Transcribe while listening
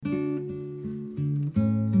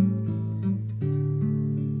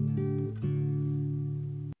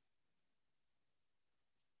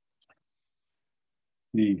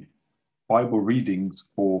The Bible readings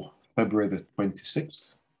for February the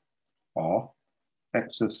 26th are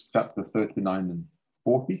Exodus chapter 39 and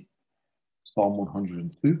 40, Psalm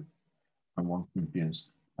 102, and 1 Corinthians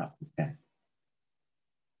chapter 10.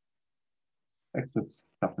 Exodus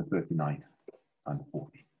chapter 39 and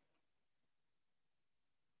 40.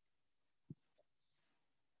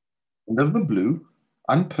 And of the blue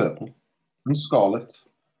and purple and scarlet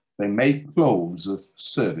they made clothes of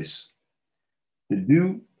service, to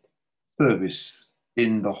do service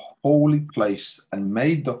in the holy place, and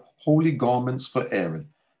made the holy garments for Aaron,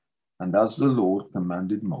 and as the Lord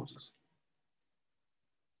commanded Moses.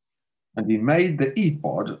 And he made the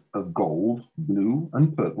ephod of gold, blue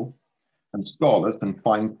and purple, and scarlet and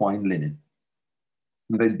fine twined linen.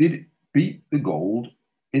 And they did beat the gold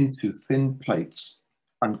into thin plates,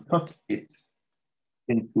 and cut it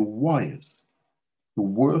into wires, to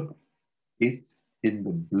work it in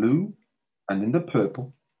the blue and in the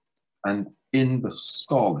purple and in the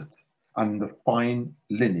scarlet and the fine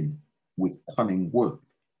linen with cunning work.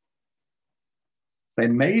 They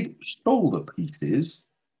made shoulder pieces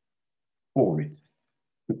for it,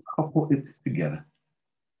 to couple it together.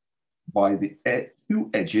 By the two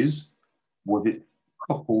edges was it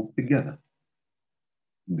coupled together.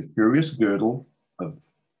 And the curious girdle of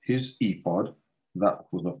his ephod that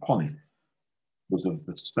was upon it was of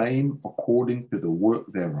the same according to the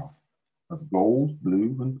work thereof, of gold,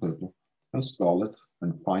 blue and purple, and scarlet,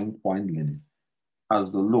 and fine twined linen, as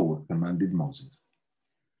the Lord commanded Moses.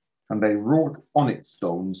 And they wrought onyx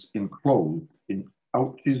stones enclosed in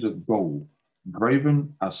ouches of gold,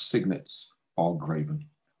 graven as signets are graven,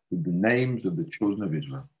 with the names of the children of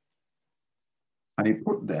Israel. And he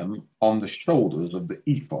put them on the shoulders of the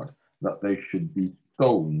ephod, that they should be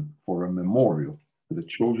stone for a memorial to the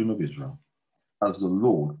children of Israel, as the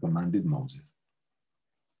Lord commanded Moses.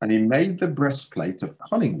 And he made the breastplate of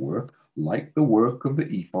cunning work, like the work of the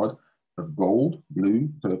ephod, of gold, blue,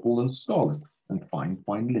 purple, and scarlet, and fine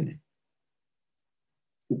twined linen.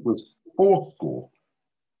 It was foursquare.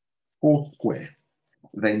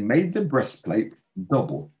 They made the breastplate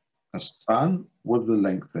double. A span was the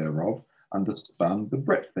length thereof, and the span the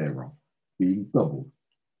breadth thereof, being doubled.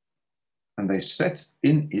 And they set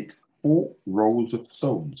in it 4 rows of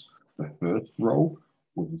stones. The first row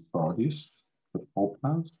was the sardius, the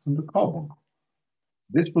topaz, and the carbuncle.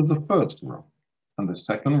 This was the first row. And the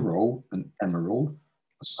second row, an emerald,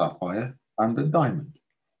 a sapphire, and a diamond.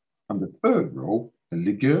 And the third row, a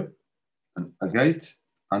ligure, an agate,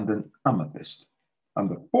 and an amethyst. And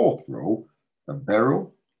the fourth row, a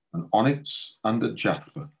beryl, an onyx, and a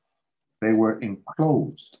jasper. They were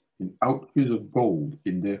enclosed in ouches of gold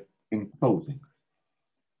in their enclosing.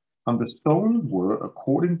 And the stones were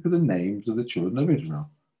according to the names of the children of Israel,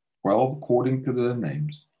 12 according to their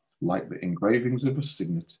names, like the engravings of a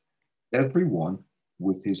signet, every one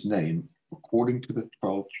with his name according to the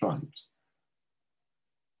 12 tribes.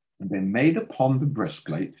 And they made upon the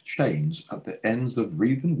breastplate chains at the ends of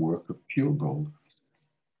wreathen work of pure gold.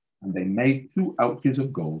 And they made 2 ouches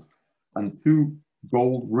of gold and 2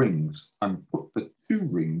 gold rings, and put the 2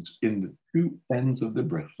 rings in the 2 ends of the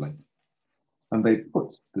breastplate. And they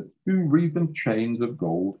put the 2 wreathen chains of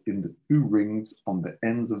gold in the 2 rings on the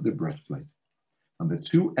ends of the breastplate. And the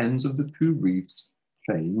 2 ends of the 2 wreaths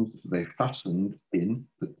chains they fastened in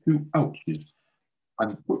the 2 ouches,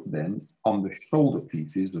 and put them on the shoulder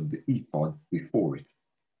pieces of the ephod before it.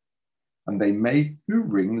 And they made 2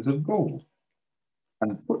 rings of gold,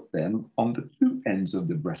 and put them on the 2 ends of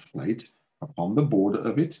the breastplate, upon the border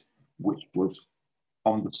of it, which was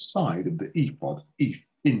on the side of the ephod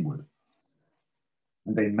inward.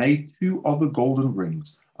 And they made 2 other golden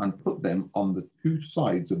rings, and put them on the 2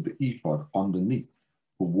 sides of the ephod underneath,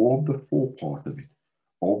 toward the forepart of it,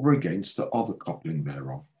 over against the other coupling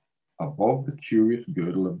thereof, above the curious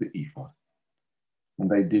girdle of the ephod. And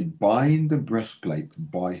they did bind the breastplate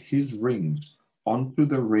by his rings unto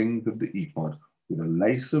the rings of the ephod with a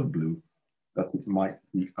lace of blue, that it might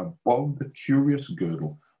be above the curious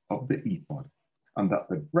girdle of the ephod, and that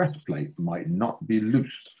the breastplate might not be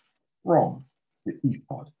loosed from the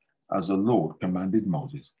ephod, as the Lord commanded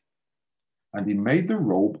Moses. And he made the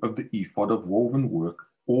robe of the ephod of woven work,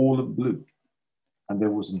 all of blue. And there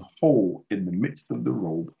was an hole in the midst of the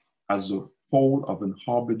robe, as the hole of an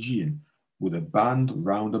habergeon, with a band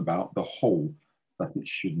round about the hole, that it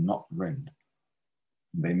should not rend.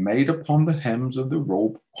 They made upon the hems of the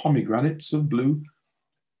robe pomegranates of blue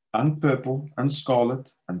and purple and scarlet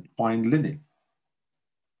and fine linen.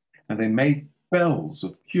 And they made bells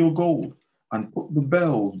of pure gold, and put the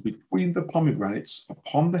bells between the pomegranates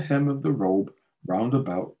upon the hem of the robe round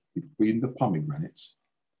about between the pomegranates.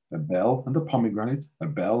 a bell and a pomegranate, a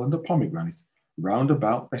bell and a pomegranate, round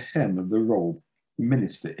about the hem of the robe to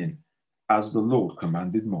minister in, as the Lord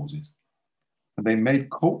commanded Moses. And they made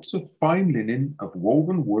coats of fine linen of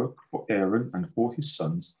woven work for Aaron and for his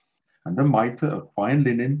sons, and a mitre of fine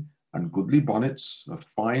linen, and goodly bonnets of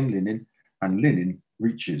fine linen, and linen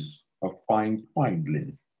breeches of fine twined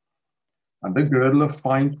linen, and a girdle of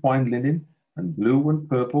fine twined linen, and blue and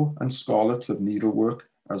purple and scarlet of needlework,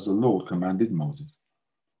 as the Lord commanded Moses.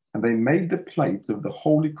 And they made the plate of the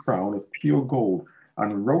holy crown of pure gold,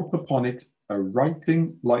 and wrote upon it a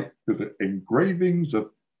writing like to the engravings of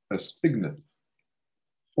a signet,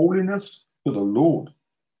 holiness to the Lord.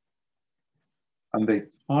 And they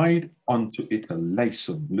tied unto it a lace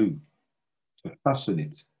of blue to fasten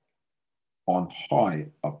it on high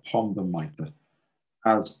upon the mitre,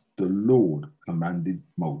 as the Lord commanded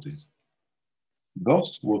Moses.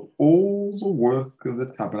 Thus was all the work of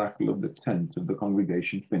the tabernacle of the tent of the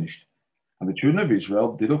congregation finished. And the children of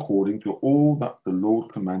Israel did according to all that the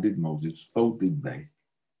Lord commanded Moses, so did they.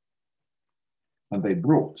 And they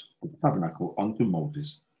brought the tabernacle unto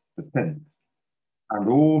Moses, the tent, and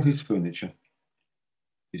all his furniture,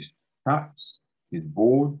 his tracks, his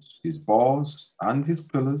boards, his bars, and his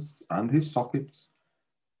pillars, and his sockets,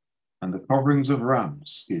 and the coverings of ram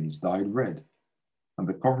skins dyed red, and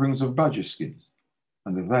the coverings of badger skins,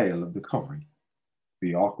 and the veil of the covering,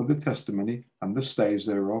 the ark of the testimony, and the staves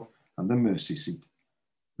thereof, and the mercy seat,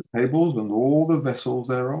 the tables and all the vessels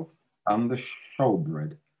thereof, and the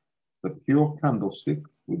showbread, the pure candlestick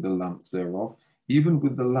with the lamps thereof, even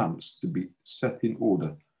with the lamps to be set in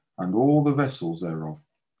order, and all the vessels thereof,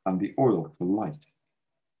 and the oil for light,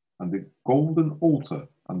 and the golden altar,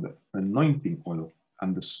 and the anointing oil,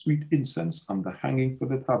 and the sweet incense, and the hanging for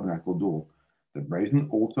the tabernacle door, the brazen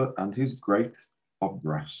altar and his grate of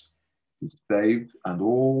brass, his staves and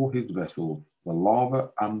all his vessels, the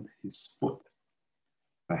laver and his foot,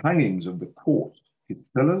 the hangings of the court, his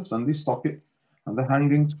pillars and his socket, and the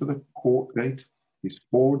hangings for the court gate, his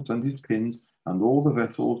cords and his pins, and all the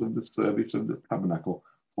vessels of the service of the tabernacle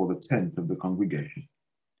for the tent of the congregation,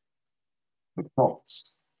 the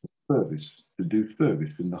cloths of service to do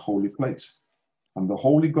service in the holy place, and the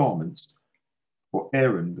holy garments for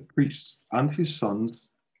Aaron the priest and his sons'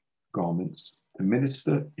 garments to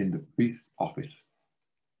minister in the priest's office,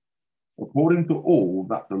 according to all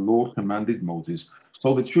that the Lord commanded Moses.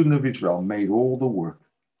 So the children of Israel made all the work.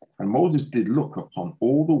 And Moses did look upon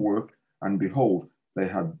all the work, and behold, they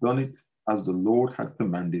had done it as the Lord had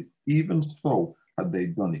commanded, even so had they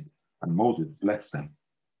done it. And Moses blessed them.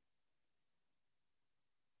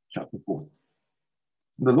 Chapter 4.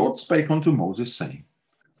 The Lord spake unto Moses, saying,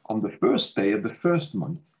 On the first day of the first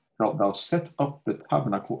month shalt thou set up the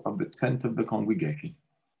tabernacle of the tent of the congregation.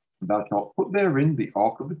 And thou shalt put therein the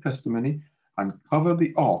ark of the testimony, and cover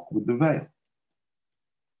the ark with the veil.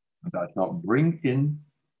 And thou shalt bring in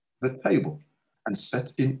the table, and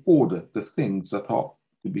set in order the things that are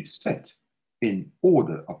to be set in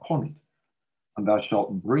order upon it. And thou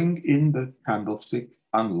shalt bring in the candlestick,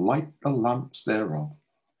 and light the lamps thereof.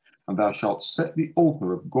 And thou shalt set the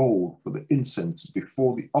altar of gold for the incense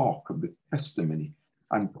before the ark of the testimony,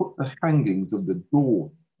 and put the hangings of the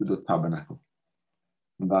door to the tabernacle.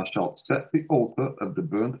 And thou shalt set the altar of the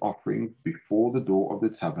burnt offerings before the door of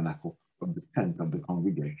the tabernacle of the tent of the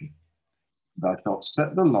congregation. Thou shalt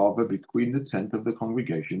set the laver between the tent of the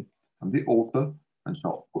congregation and the altar, and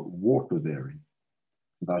shalt put water therein.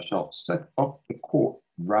 Thou shalt set up the court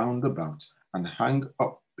round about, and hang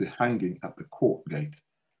up the hanging at the court gate.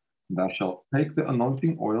 Thou shalt take the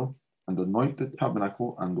anointing oil, and anoint the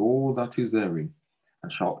tabernacle and all that is therein,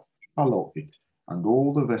 and shalt hallow it, and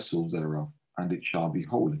all the vessels thereof, and it shall be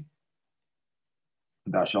holy.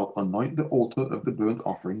 Thou shalt anoint the altar of the burnt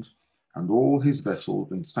offerings, and all his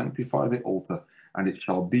vessels, and sanctify the altar, and it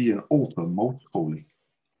shall be an altar most holy.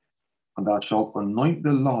 And thou shalt anoint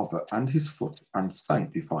the laver and his foot, and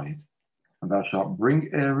sanctify it. And thou shalt bring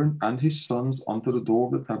Aaron and his sons unto the door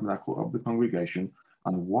of the tabernacle of the congregation,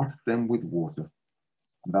 and wash them with water.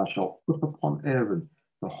 And thou shalt put upon Aaron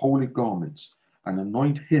the holy garments, and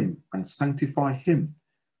anoint him, and sanctify him,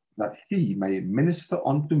 that he may minister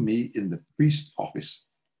unto me in the priest's office.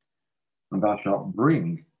 And thou shalt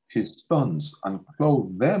bring his sons, and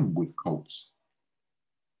clothe them with coats.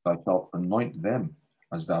 Thou shalt anoint them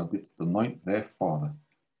as thou didst anoint their father,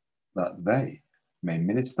 that they may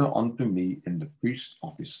minister unto me in the priest's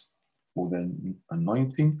office. For their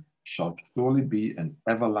anointing shall surely be an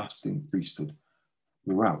everlasting priesthood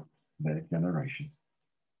throughout their generation.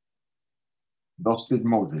 Thus did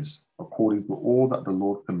Moses, according to all that the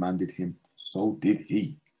Lord commanded him, so did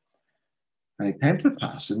he. And it came to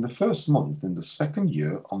pass in the first month, in the second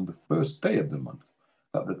year, on the first day of the month,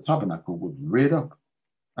 that the tabernacle was reared up.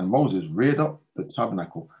 And Moses reared up the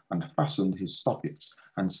tabernacle and fastened his sockets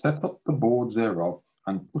and set up the boards thereof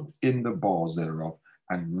and put in the bars thereof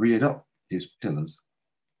and reared up his pillars.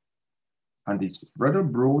 And he spread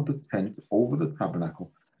abroad the tent over the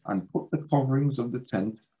tabernacle and put the coverings of the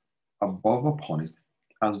tent above upon it,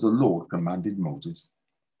 as the Lord commanded Moses.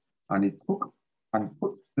 And he took and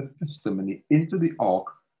put the testimony into the ark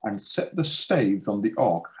and set the staves on the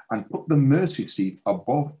ark and put the mercy seat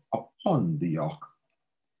above upon the ark.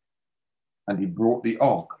 And he brought the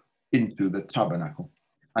ark into the tabernacle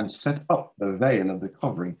and set up the veil of the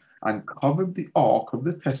covering and covered the ark of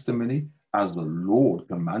the testimony as the Lord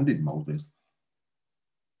commanded Moses.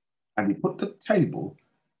 And he put the table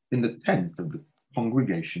in the tent of the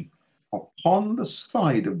congregation upon the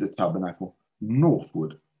side of the tabernacle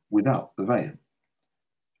northward without the veil.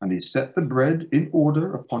 And he set the bread in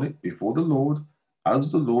order upon it before the Lord,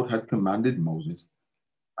 as the Lord had commanded Moses.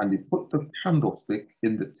 And he put the candlestick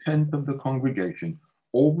in the tent of the congregation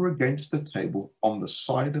over against the table on the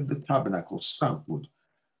side of the tabernacle southward.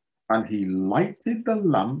 And he lighted the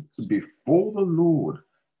lamps before the Lord,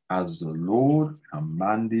 as the Lord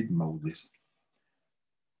commanded Moses.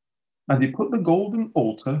 And he put the golden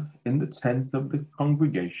altar in the tent of the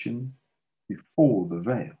congregation before the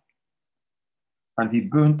veil. And he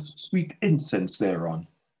burnt sweet incense thereon,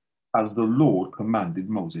 as the Lord commanded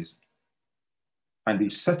Moses. And he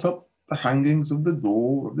set up the hangings of the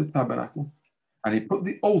door of the tabernacle, and he put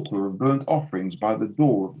the altar of burnt offerings by the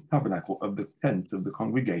door of the tabernacle of the tent of the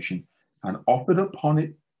congregation, and offered upon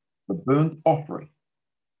it the burnt offering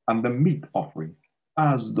and the meat offering,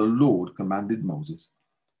 as the Lord commanded Moses.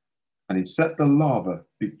 And he set the laver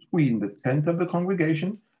between the tent of the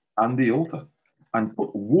congregation and the altar, and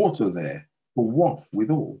put water there to wash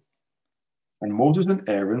withal. And Moses and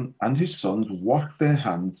Aaron and his sons washed their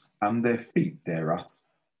hands and their feet thereat,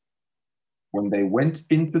 when they went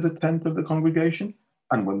into the tent of the congregation,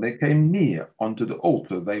 and when they came near unto the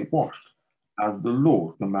altar, they washed, as the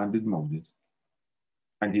Lord commanded Moses.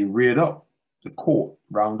 And he reared up the court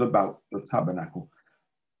round about the tabernacle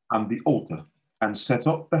and the altar, and set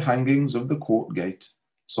up the hangings of the court gate.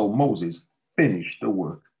 So Moses finished the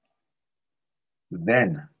work.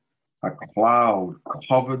 Then a cloud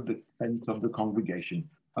covered the tent of the congregation,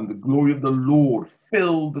 and the glory of the Lord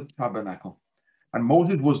filled the tabernacle. And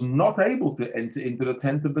Moses was not able to enter into the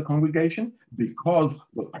tent of the congregation, because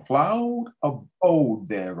the cloud abode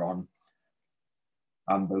thereon,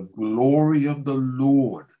 and the glory of the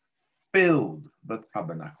Lord filled the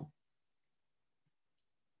tabernacle.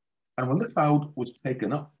 And when the cloud was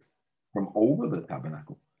taken up from over the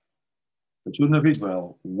tabernacle, the children of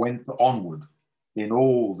Israel went onward in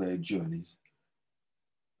all their journeys.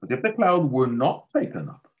 But if the cloud were not taken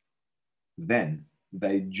up, then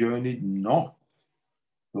they journeyed not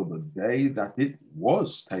till the day that it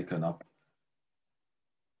was taken up.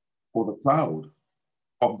 For the cloud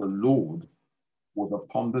of the Lord was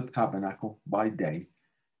upon the tabernacle by day,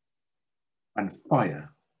 and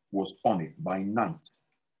fire was on it by night,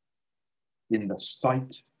 in the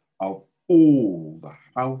sight of all the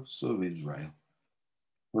house of Israel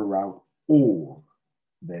throughout all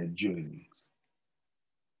their journeys.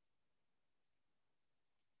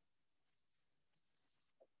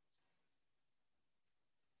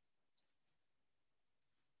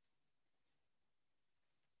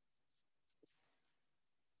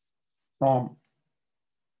 Psalm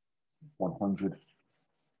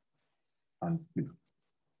 102.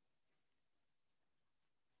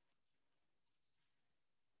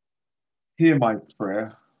 Hear my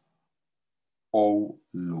prayer, O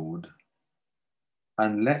Lord,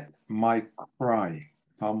 and let my cry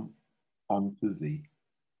come unto thee.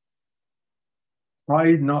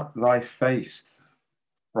 Hide not thy face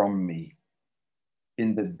from me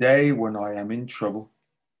in the day when I am in trouble.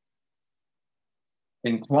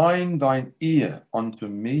 Incline thine ear unto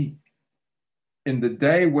me in the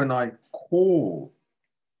day when I call.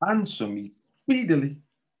 Answer me speedily,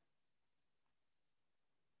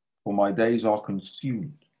 for my days are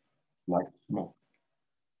consumed like smoke,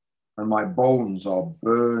 and my bones are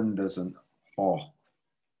burned as an hearth.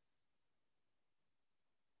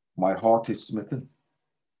 My heart is smitten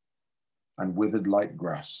and withered like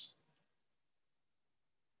grass,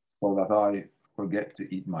 so that I forget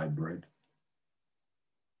to eat my bread.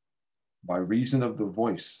 By reason of the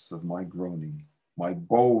voice of my groaning, my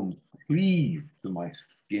bones cleave to my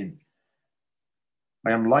skin.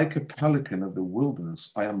 I am like a pelican of the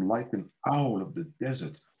wilderness. I am like an owl of the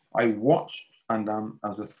desert. I watch and am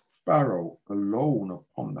as a sparrow alone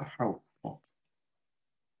upon the housetop.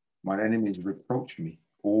 Mine enemies reproach me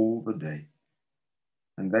all the day,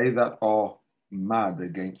 and they that are mad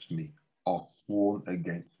against me are sworn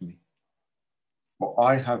against me. For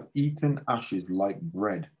I have eaten ashes like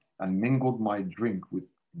bread, and mingled my drink with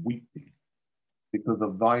weeping, because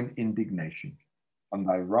of thine indignation and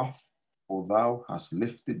thy wrath, for thou hast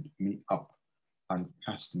lifted me up and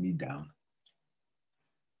cast me down.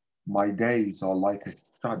 My days are like a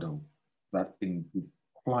shadow that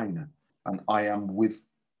inclineth, and I am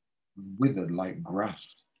withered like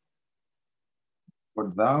grass.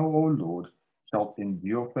 But thou, O Lord, shalt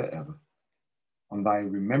endure forever, and thy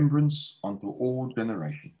remembrance unto all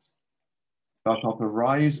generations. Thou shalt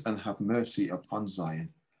arise and have mercy upon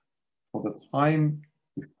Zion, for the time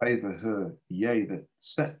to favor her, yea, the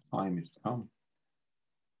set time is come.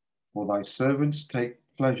 For thy servants take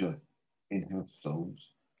pleasure in her souls,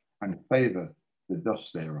 and favor the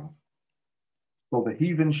dust thereof. For the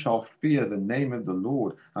heathen shall fear the name of the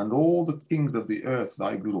Lord, and all the kings of the earth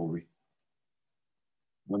thy glory.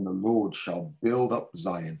 When the Lord shall build up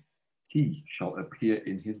Zion, he shall appear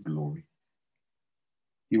in his glory.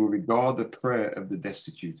 He will regard the prayer of the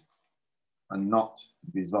destitute, and not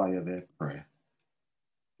desire their prayer.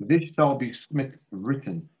 This shall be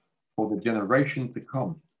written for the generation to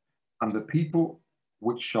come, and the people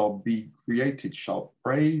which shall be created shall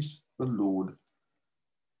praise the Lord.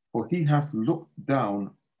 For he hath looked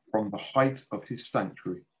down from the height of his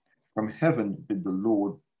sanctuary. From heaven did the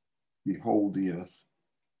Lord behold the earth,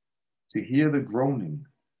 to hear the groaning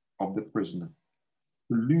of the prisoner,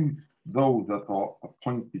 to loose those that are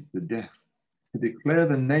appointed to death, to declare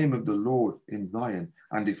the name of the Lord in Zion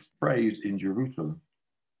and his praise in Jerusalem.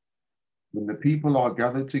 When the people are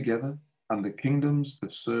gathered together and the kingdoms to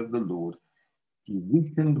serve the Lord, he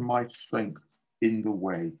weakened my strength in the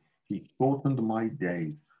way. He shortened my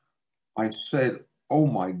days. I said, O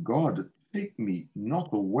my God, take me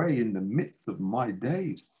not away in the midst of my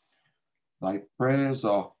days. Thy prayers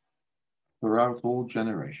are throughout all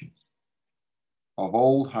generations. Of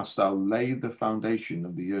old hast thou laid the foundation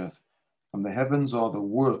of the earth, and the heavens are the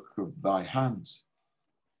work of thy hands.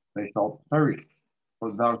 They shall perish,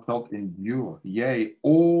 but thou shalt endure. Yea,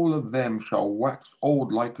 all of them shall wax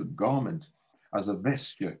old like a garment. As a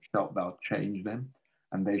vesture shalt thou change them,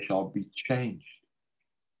 and they shall be changed.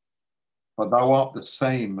 For thou art the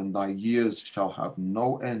same, and thy years shall have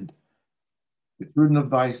no end. The children of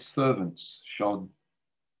thy servants shall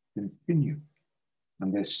continue,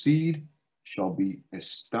 and their seed shall be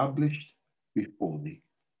established before thee.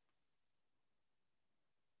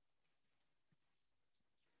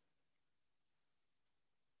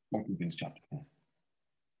 Corinthians chapter 10.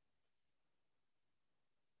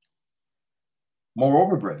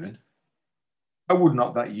 Moreover, brethren, I would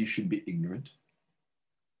not that ye should be ignorant,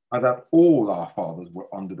 and that all our fathers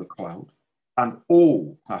were under the cloud, and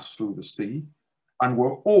all passed through the sea, and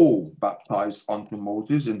were all baptized unto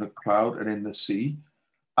Moses in the cloud and in the sea,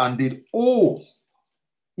 and did all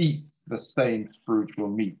eat the same spiritual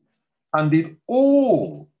meat, and did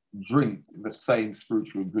all drink the same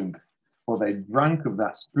spiritual drink, for they drank of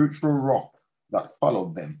that spiritual rock that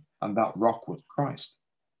followed them, and that rock was Christ.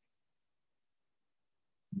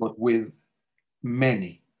 But with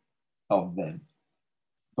many of them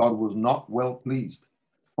God was not well pleased,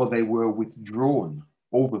 for they were withdrawn,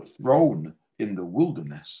 overthrown in the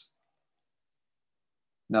wilderness.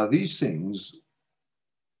 Now these things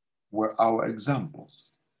were our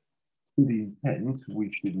examples, to the intent we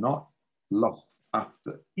should not lust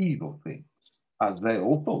after evil things, as they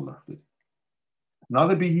also lusted.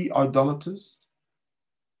 Neither be ye idolaters,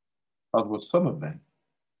 as were some of them,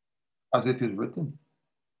 as it is written,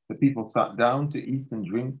 the people sat down to eat and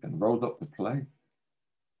drink and rose up to play.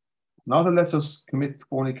 Neither let us commit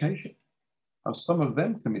fornication, as some of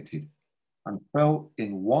them committed, and fell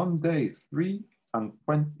in one day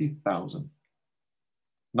 23,000.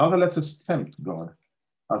 Neither let us tempt God,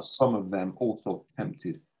 as some of them also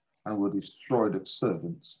tempted, and were destroyed of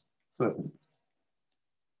serpents.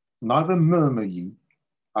 Neither murmur ye,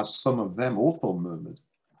 as some of them also murmured,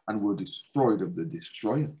 and were destroyed of the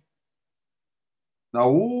destroyer. Now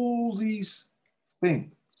all these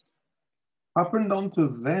things happened unto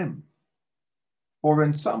them for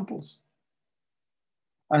ensamples,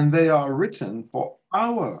 and they are written for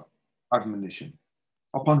our admonition,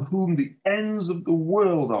 upon whom the ends of the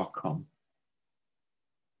world are come.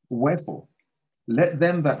 Wherefore, let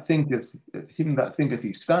them that thinketh, him that thinketh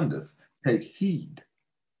he standeth, take heed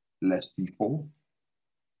lest he fall.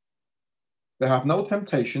 There have no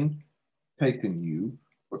temptation taken you,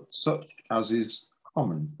 but such as is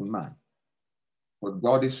common to man. But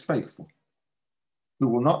God is faithful, who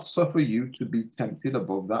will not suffer you to be tempted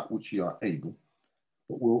above that which ye are able,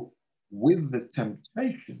 but will, with the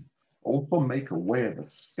temptation, also make a way of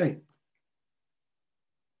escape,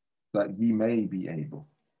 that ye may be able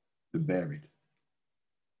to bear it.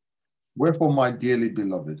 Wherefore, my dearly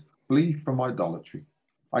beloved, flee from idolatry.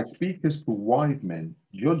 I speak as to wise men,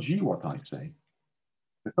 judge ye what I say.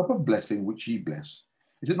 The cup of blessing which ye bless,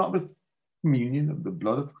 is it not the communion of the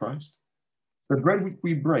blood of Christ? The bread which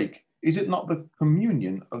we break, is it not the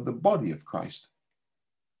communion of the body of Christ?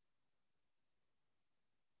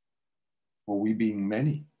 For we being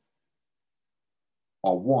many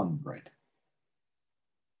are one bread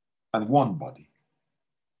and one body.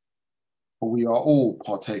 For we are all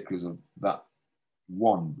partakers of that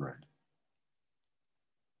one bread.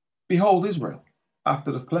 Behold Israel,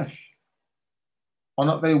 after the flesh. Are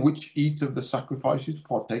not they which eat of the sacrifices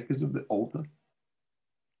partakers of the altar?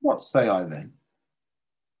 What say I then?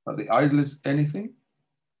 That the idol is anything,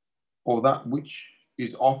 or that which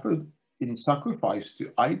is offered in sacrifice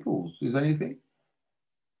to idols is anything?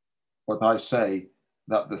 But I say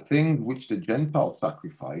that the things which the Gentiles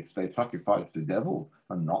sacrifice, they sacrifice to devils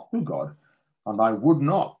and not to God. And I would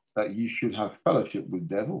not that ye should have fellowship with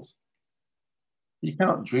devils. Ye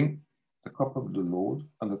cannot drink the cup of the Lord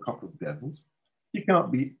and the cup of devils. Ye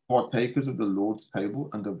cannot be partakers of the Lord's table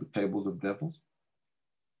and of the tables of devils.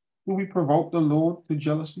 Do we provoke the Lord to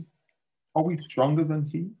jealousy? Are we stronger than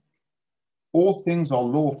he? All things are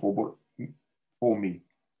lawful but for me,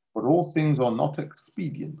 but all things are not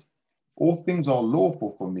expedient. All things are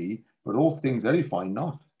lawful for me, but all things edify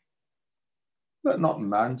not. Let not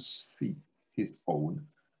man seek his own,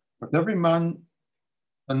 but every man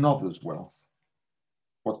another's wealth.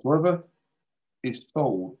 Whatsoever is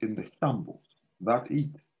sold in the shambles, that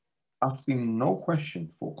eat, asking no question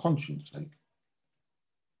for conscience sake.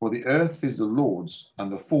 For the earth is the Lord's,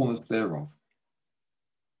 and the fullness thereof.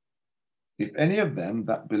 If any of them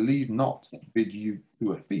that believe not bid you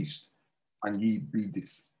to a feast, and ye be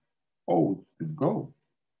disposed to go,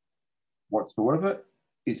 whatsoever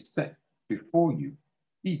is set before you,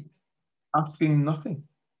 eat, asking nothing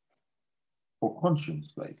for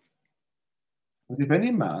conscience sake. But if any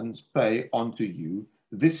man say unto you,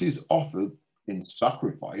 this is offered in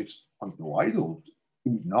sacrifice unto idols,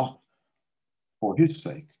 eat not for his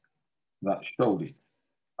sake that showed it,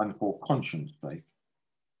 and for conscience sake.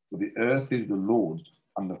 For the earth is the Lord's,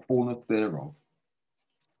 and the fullness thereof.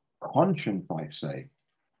 Conscience, I say,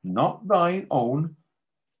 not thine own,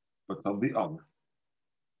 but of the other.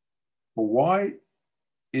 For why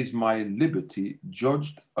is my liberty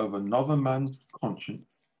judged of another man's conscience?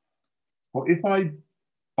 For if I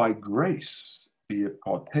by grace be a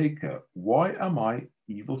partaker, why am I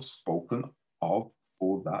evil spoken of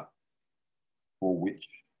for that for which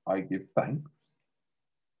I give thanks?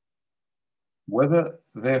 Whether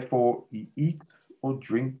therefore ye eat or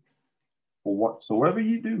drink, or whatsoever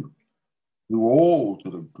ye do, do all to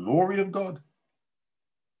the glory of God.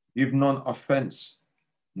 Give none offense,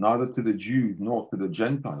 neither to the Jews, nor to the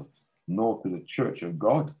Gentiles, nor to the church of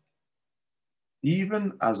God,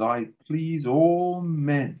 even as I please all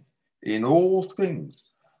men in all things,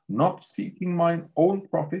 not seeking mine own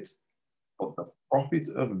profit, but the profit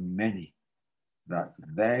of many, that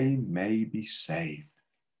they may be saved.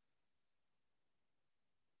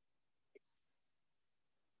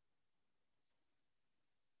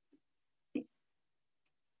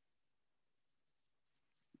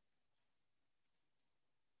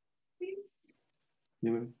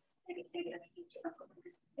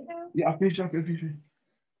 Yeah, I finish.